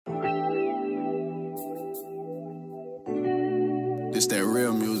This that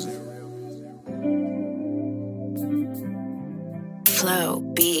real music. Flow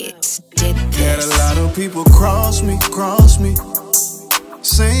beats did this. Had a lot of people cross me.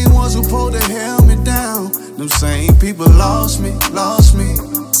 Same ones who pulled the held me down. Them same people lost me.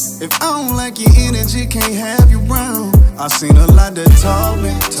 If I don't like your energy, can't have you round. I seen a lot that taught me.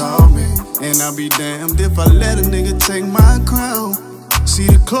 And I'll be damned if I let a nigga take my crown. See,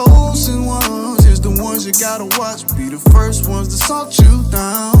 the closest ones is the ones you gotta watch. Be the first ones to salt you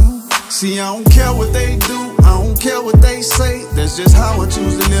down. See, I don't care what they do, I don't care what they say. That's just how I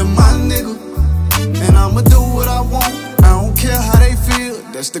choose to live, my nigga. And I'ma do what I want, I don't care how they feel.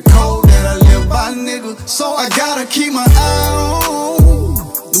 That's the code that I live by, nigga. So I gotta keep my eye on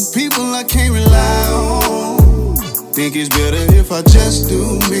the people I can't rely on. Think it's better if I just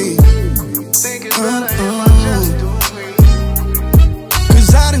do me. Think it's better if I just do me.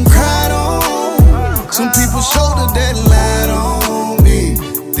 Cause I done cried on some people's shoulder that lied on me.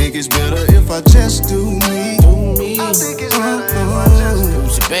 Think it's better if I just do me. I think it's better if I just do me.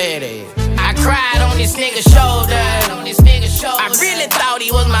 Boosie BadAzz. I cried on this nigga's shoulder. I really thought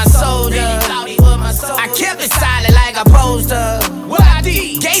he was my soldier. I kept it silent like a poster. What I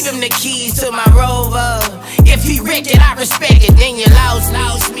did? Gave him the keys to my Rover. If he wrecked it, I respect it, then you lost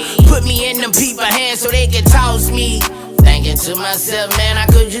me. Put me in them people's hands so they could toss me. Thinking to myself, man, how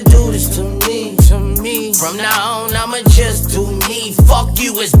could you do this to me? From now on, I'ma just do me. Fuck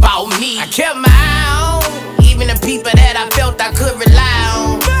you, it's about me. I kept my eye on even the people that I felt I could rely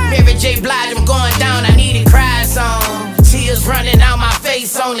on. Mary J. Blige, I'm going down, I needed cry song. Tears running out my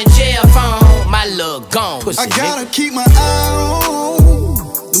face on the jail phone. My look gone. I gotta keep my eye on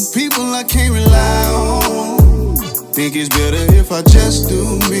the people I can't rely on. Think it's better if I just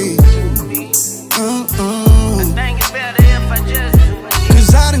do me. I think it's better if I just do me.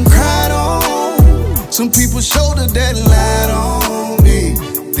 Cause I done cried on some people's shoulder that lied on me.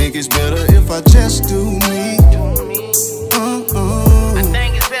 Think it's better if I just do me. I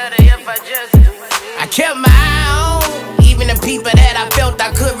think it's better if I just do me. I kept my eye on even the people that I felt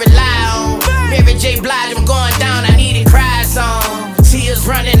I could rely on. Mary J. Blige, I'm going down, I needed cry song. Tears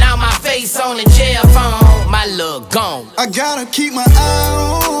running out my face on the jail phone. My look gone. I gotta keep my eye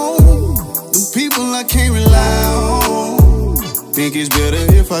on the people I can't rely on. Think it's better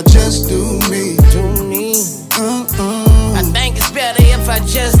if I just do me. I think it's better if I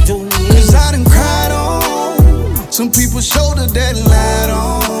just do me. Cause I done cried on some people's shoulder that lied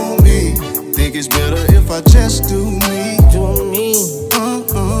on me. Think it's better if I just do me.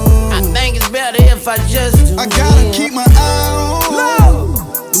 I think it's better if I just do me. I gotta keep my eye on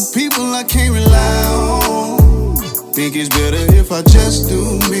the people I can't rely on. Think it's better if I just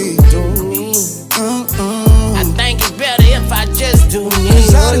do me. I think it's better if I just do me.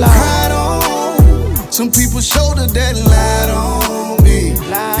 Cause I done cried on some people's shoulder that lied on me.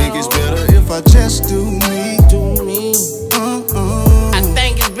 Think it's better if I just do me. I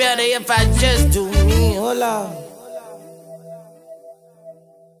think it's better if I just do me. Hold on.